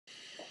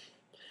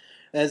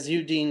As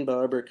you, Dean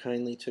Barber,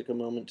 kindly took a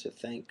moment to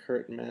thank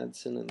Kurt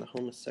Madsen and the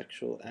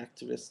homosexual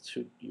activists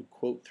who you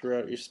quote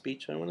throughout your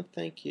speech, I want to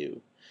thank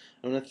you.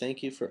 I want to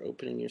thank you for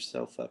opening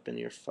yourself up and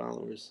your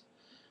followers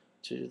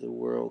to the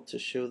world to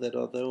show that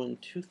although in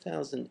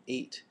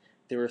 2008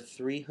 there were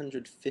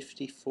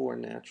 354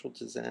 natural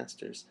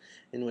disasters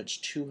in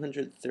which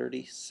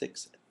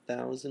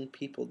 236,000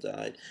 people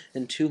died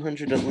and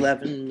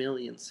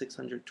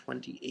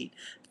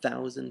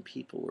 211,628,000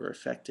 people were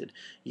affected,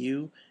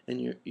 you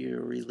and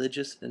your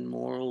religious and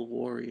moral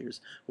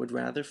warriors would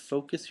rather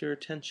focus your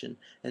attention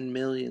and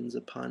millions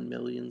upon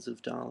millions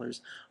of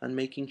dollars on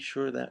making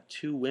sure that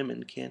two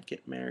women can't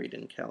get married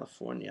in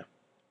California.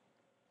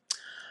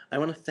 I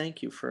want to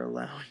thank you for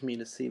allowing me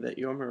to see that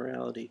your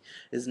morality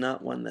is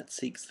not one that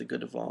seeks the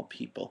good of all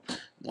people,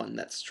 one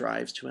that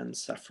strives to end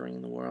suffering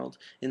in the world.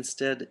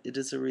 Instead, it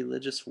is a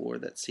religious war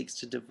that seeks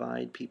to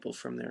divide people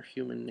from their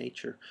human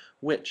nature,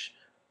 which,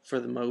 for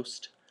the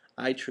most,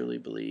 I truly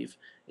believe,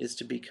 is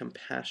to be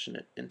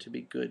compassionate and to be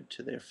good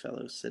to their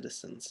fellow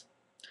citizens.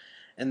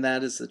 And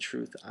that is the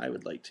truth I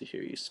would like to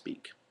hear you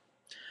speak.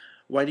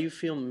 Why do you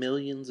feel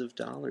millions of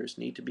dollars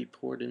need to be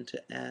poured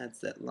into ads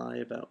that lie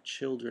about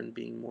children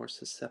being more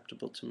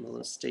susceptible to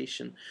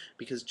molestation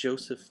because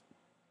Joseph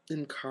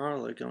and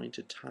Carl are going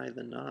to tie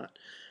the knot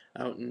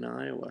out in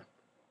Iowa?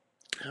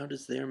 How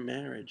does their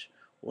marriage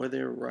or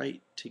their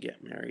right to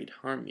get married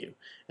harm you?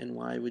 And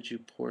why would you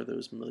pour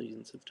those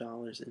millions of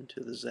dollars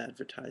into those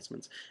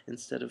advertisements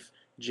instead of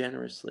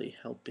generously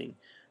helping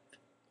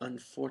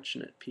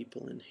unfortunate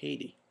people in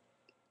Haiti?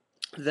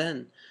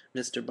 Then,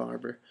 Mr.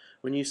 Barber,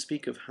 when you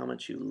speak of how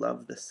much you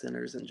love the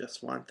sinners and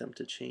just want them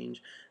to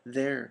change,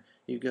 there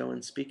you go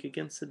and speak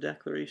against the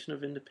Declaration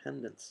of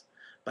Independence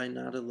by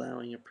not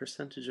allowing a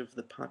percentage of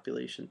the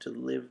population to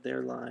live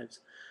their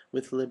lives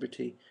with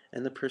liberty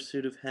and the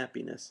pursuit of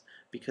happiness,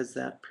 because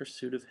that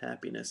pursuit of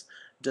happiness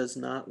does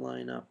not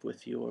line up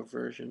with your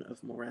version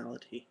of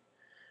morality.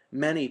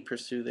 Many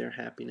pursue their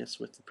happiness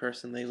with the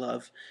person they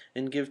love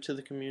and give to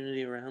the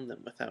community around them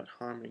without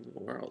harming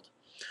the world.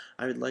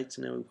 I would like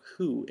to know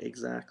who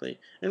exactly,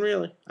 and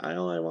really,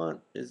 all I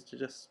want is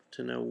just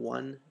to know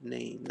one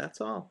name,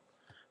 that's all.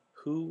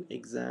 Who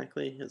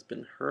exactly has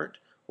been hurt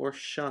or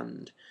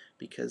shunned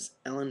because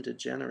Ellen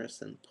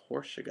DeGeneres and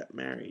Portia got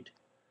married?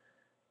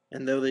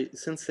 And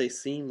since they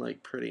seem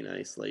like pretty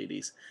nice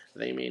ladies,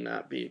 they may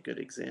not be a good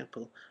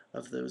example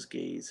of those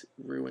gays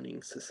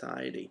ruining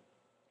society.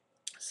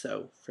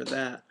 So, for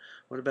that,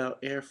 what about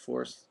Air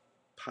Force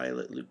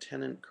pilot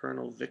Lieutenant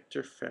Colonel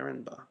Victor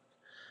Fehrenbach?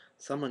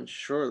 Someone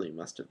surely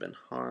must have been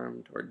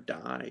harmed, or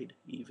died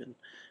even,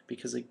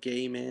 because a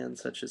gay man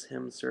such as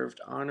him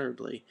served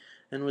honorably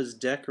and was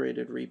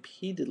decorated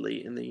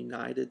repeatedly in the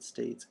United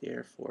States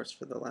Air Force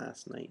for the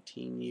last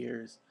 19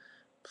 years.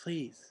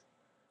 Please,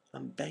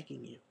 I'm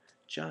begging you,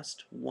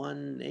 just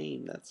one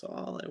name, that's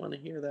all. I want to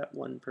hear that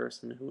one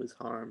person who was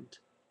harmed.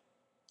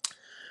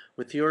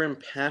 With your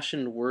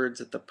impassioned words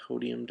at the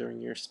podium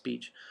during your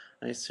speech,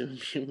 I assume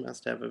you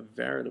must have a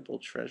veritable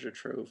treasure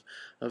trove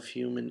of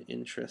human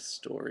interest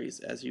stories,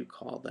 as you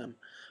call them,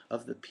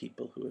 of the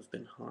people who have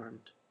been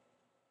harmed.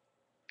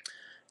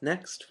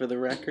 Next, for the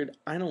record,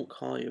 I don't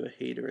call you a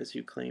hater as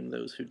you claim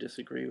those who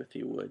disagree with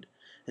you would.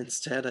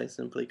 Instead, I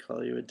simply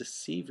call you a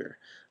deceiver,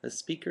 a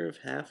speaker of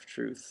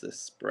half-truths, a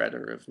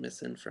spreader of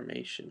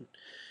misinformation.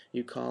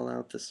 You call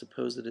out the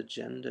supposed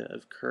agenda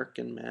of Kirk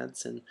and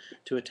Madsen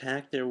to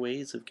attack their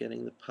ways of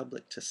getting the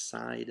public to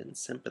side and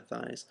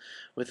sympathize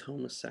with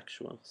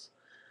homosexuals.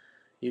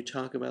 You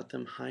talk about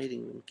them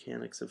hiding the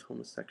mechanics of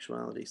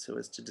homosexuality so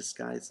as to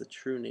disguise the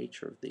true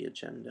nature of the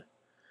agenda.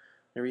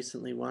 I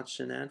recently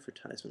watched an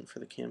advertisement for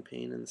the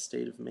campaign in the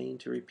state of Maine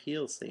to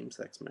repeal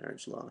same-sex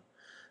marriage law.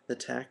 The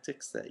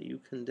tactics that you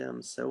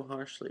condemn so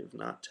harshly of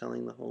not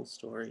telling the whole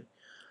story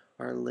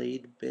are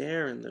laid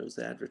bare in those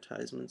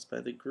advertisements by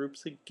the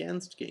groups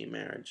against gay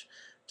marriage,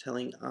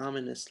 telling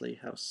ominously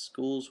how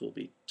schools will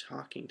be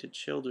talking to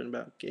children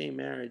about gay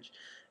marriage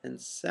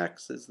and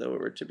sex as though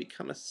it were to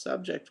become a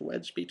subject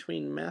wedged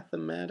between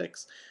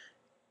mathematics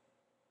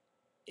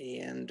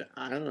and,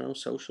 I don't know,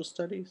 social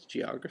studies,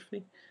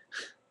 geography.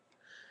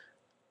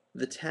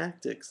 The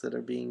tactics that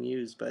are being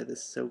used by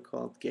this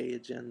so-called gay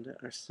agenda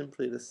are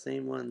simply the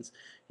same ones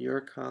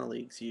your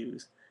colleagues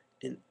use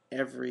in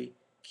every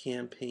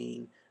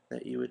campaign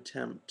that you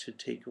attempt to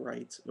take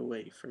rights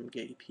away from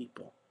gay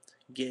people.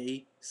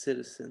 Gay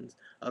citizens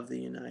of the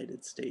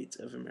United States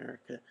of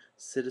America,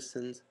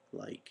 citizens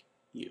like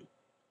you.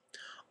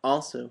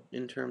 Also,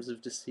 in terms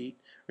of deceit,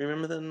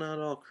 remember that not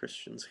all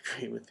Christians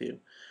agree with you.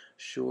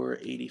 Sure,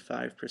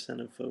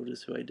 85% of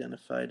voters who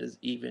identified as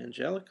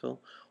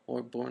evangelical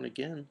or born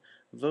again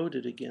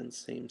voted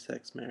against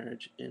same-sex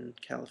marriage in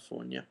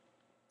California.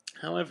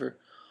 However,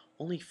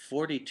 only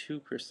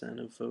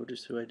 42% of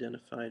voters who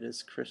identified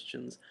as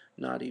Christians,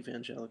 not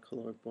evangelical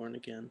or born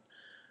again,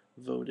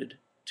 voted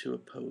to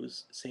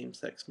oppose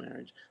same-sex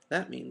marriage.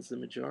 That means the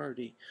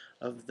majority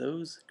of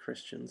those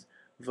Christians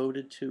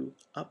voted to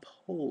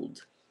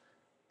uphold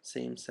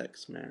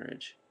same-sex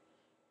marriage.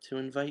 to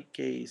invite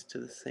gays to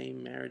the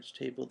same marriage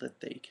table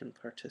that they can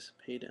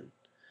participate in.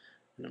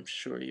 And I'm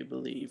sure you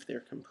believe they're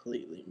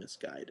completely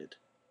misguided.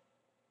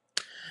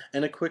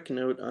 And a quick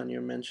note on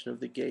your mention of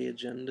the gay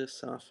agenda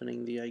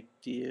softening the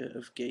idea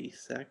of gay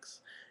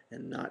sex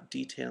and not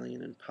detailing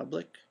it in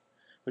public.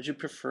 Would you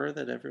prefer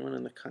that everyone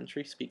in the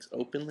country speaks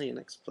openly and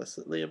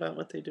explicitly about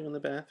what they do in the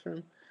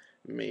bathroom?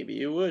 Maybe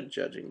you would,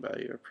 judging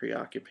by your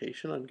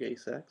preoccupation on gay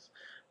sex,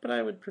 but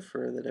I would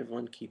prefer that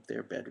everyone keep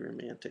their bedroom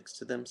antics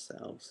to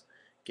themselves,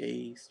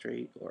 gay,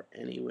 straight, or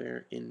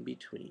anywhere in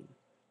between.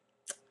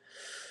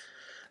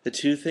 The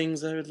two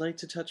things I would like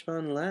to touch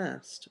on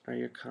last are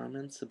your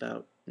comments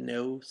about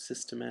no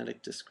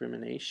systematic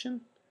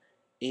discrimination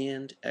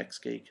and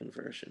ex-gay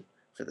conversion.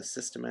 For the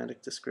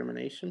systematic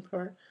discrimination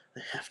part,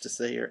 I have to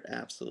say you're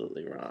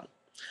absolutely wrong.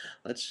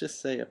 Let's just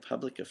say a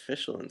public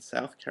official in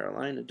South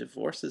Carolina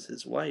divorces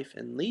his wife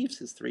and leaves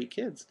his 3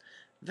 kids.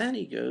 Then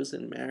he goes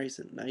and marries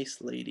a nice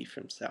lady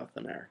from South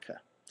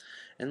America.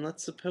 And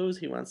let's suppose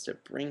he wants to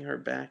bring her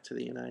back to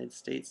the United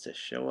States to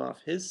show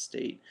off his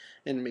state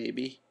and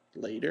maybe,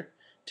 later,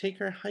 take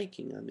her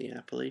hiking on the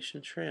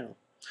Appalachian Trail.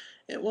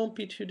 It won't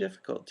be too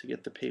difficult to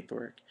get the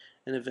paperwork,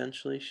 and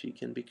eventually she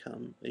can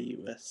become a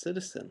U.S.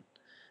 citizen.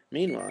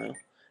 Meanwhile,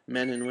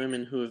 men and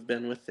women who have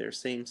been with their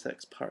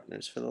same-sex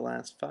partners for the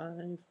last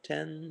 5,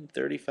 10,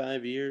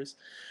 35 years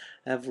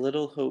have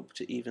little hope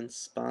to even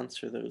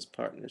sponsor those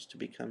partners to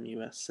become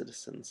U.S.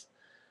 citizens.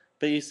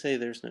 But you say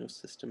there's no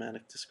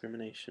systematic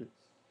discrimination.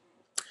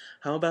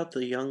 How about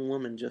the young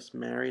woman just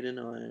married in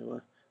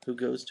Iowa who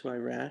goes to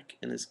Iraq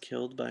and is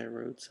killed by a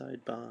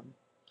roadside bomb?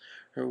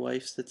 Her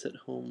wife sits at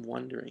home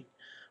wondering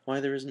why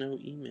there is no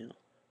email,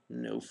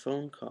 no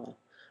phone call,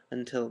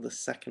 until the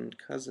second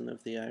cousin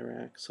of the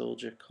Iraq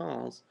soldier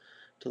calls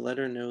to let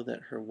her know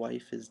that her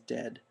wife is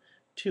dead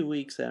 2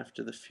 weeks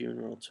after the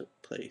funeral took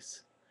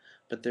place.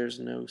 But there's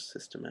no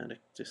systematic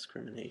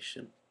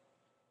discrimination.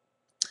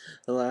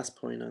 The last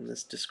point on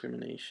this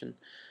discrimination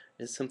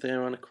is something I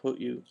want to quote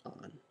you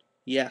on.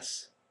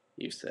 Yes,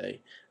 you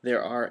say,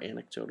 there are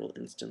anecdotal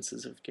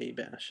instances of gay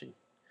bashing.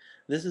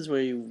 This is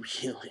where you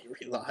really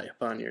rely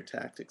upon your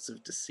tactics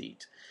of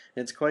deceit.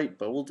 It's quite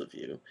bold of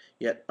you,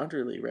 yet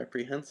utterly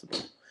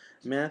reprehensible.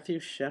 Matthew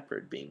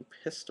Shepard being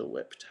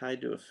pistol-whipped,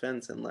 tied to a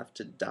fence, and left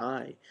to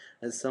die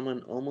as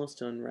someone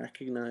almost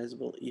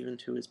unrecognizable even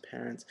to his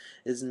parents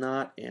is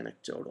not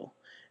anecdotal.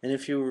 And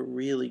if you were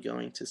really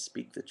going to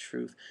speak the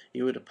truth,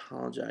 you would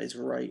apologize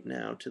right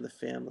now to the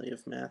family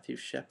of Matthew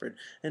Shepard,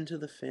 and to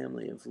the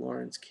family of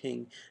Lawrence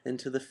King, and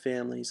to the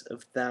families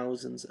of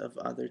thousands of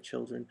other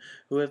children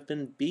who have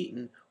been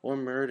beaten or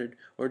murdered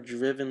or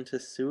driven to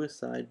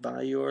suicide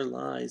by your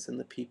lies and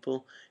the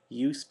people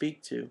you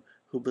speak to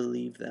who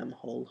believe them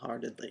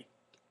wholeheartedly.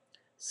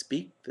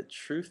 Speak the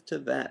truth to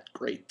that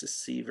great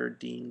deceiver,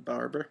 Dean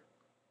Barber.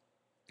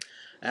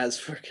 As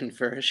for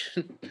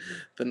conversion,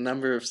 the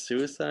number of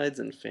suicides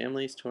and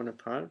families torn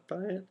apart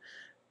by it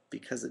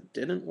because it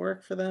didn't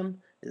work for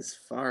them is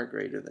far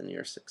greater than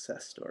your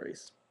success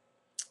stories.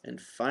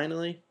 And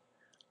finally,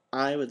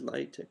 I would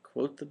like to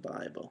quote the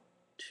Bible,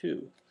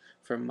 too,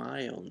 for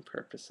my own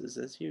purposes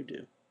as you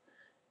do.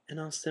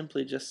 And I'll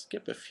simply just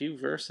skip a few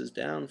verses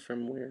down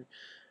from where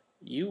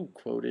you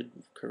quoted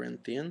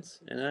Corinthians,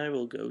 and I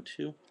will go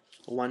to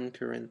 1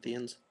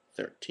 Corinthians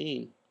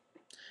 13.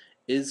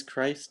 Is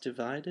Christ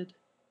divided?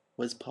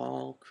 Was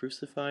Paul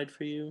crucified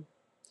for you?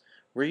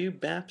 Were you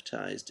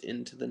baptized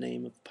into the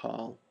name of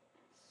Paul?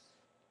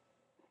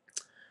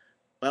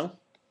 Well,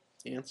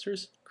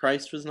 answers,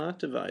 Christ was not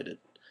divided.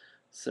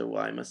 So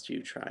why must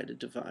you try to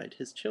divide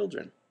his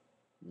children?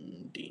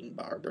 Dean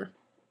Barber.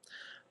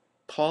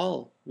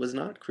 Paul was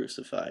not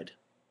crucified,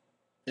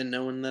 and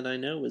no one that I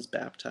know was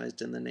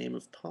baptized in the name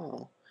of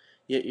Paul.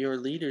 Yet your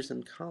leaders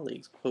and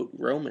colleagues quote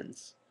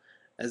Romans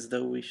as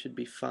though we should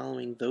be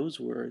following those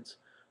words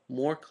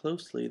more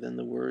closely than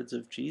the words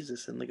of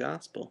Jesus in the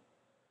gospel.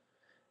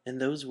 And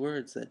those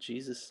words that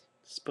Jesus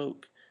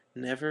spoke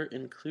never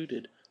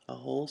included a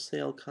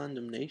wholesale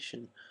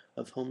condemnation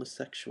of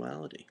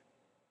homosexuality.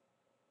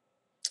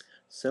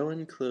 So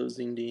in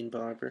closing, Dean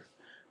Barber,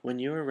 when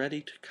you are ready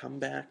to come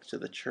back to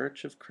the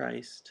Church of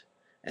Christ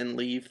and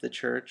leave the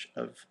Church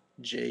of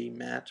J.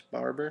 Matt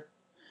Barber,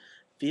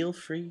 feel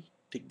free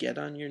to get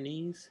on your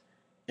knees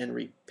and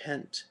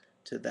repent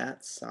to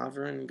that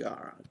sovereign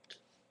God.